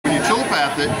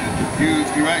toolpath that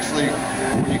you actually,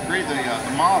 when you create the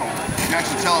model, you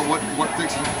actually tell it what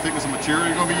thickness of material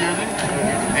you're going to be using.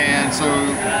 And so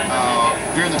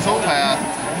during the toolpath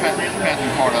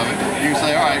pathing part of it, you can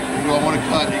say, all right, do I want to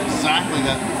cut exactly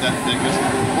that thickness,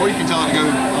 or you can tell it to go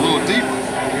a little deeper.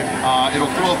 It'll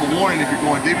throw up a warning if you're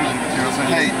going deeper in the material, saying,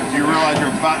 hey, you realize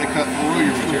you're about to cut through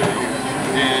your material.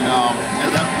 And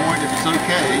at that point, if it's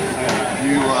okay,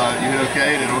 you hit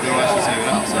okay, and it'll actually save it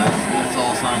out. So that's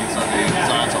all assigned inside the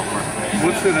design software.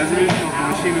 What's the resolution of the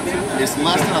machine itself? It's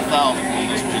less than 1,000 on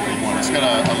this particular one. It's got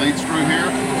a lead screw here.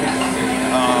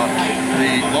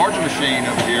 The larger machine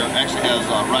over here actually has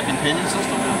a rack and pinion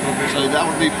system. So that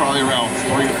would be probably around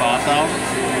 3,000 to 5,000.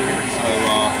 So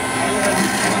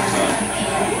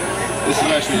this is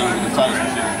actually the tightest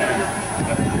machine.